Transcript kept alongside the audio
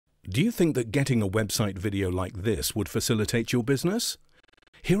Do you think that getting a website video like this would facilitate your business?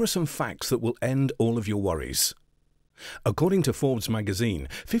 Here are some facts that will end all of your worries. According to Forbes magazine,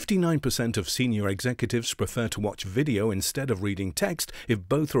 59% of senior executives prefer to watch video instead of reading text if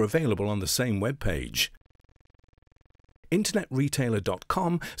both are available on the same web page.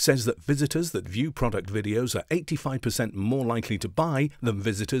 InternetRetailer.com says that visitors that view product videos are 85% more likely to buy than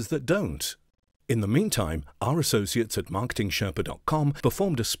visitors that don't. In the meantime, our associates at MarketingSherpa.com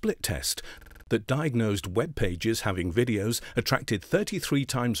performed a split test that diagnosed web pages having videos attracted 33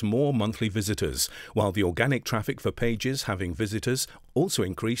 times more monthly visitors, while the organic traffic for pages having visitors also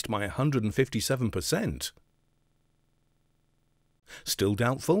increased by 157%. Still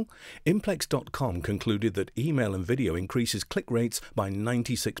doubtful? Implex.com concluded that email and video increases click rates by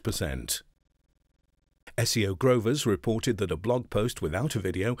 96%. SEO Grovers reported that a blog post without a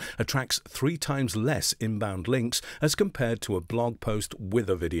video attracts 3 times less inbound links as compared to a blog post with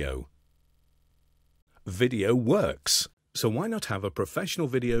a video. Video works. So why not have a professional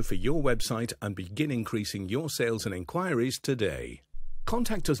video for your website and begin increasing your sales and inquiries today?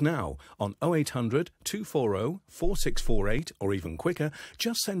 Contact us now on 0800 240 4648 or even quicker,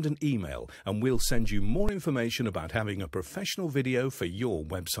 just send an email and we'll send you more information about having a professional video for your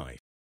website.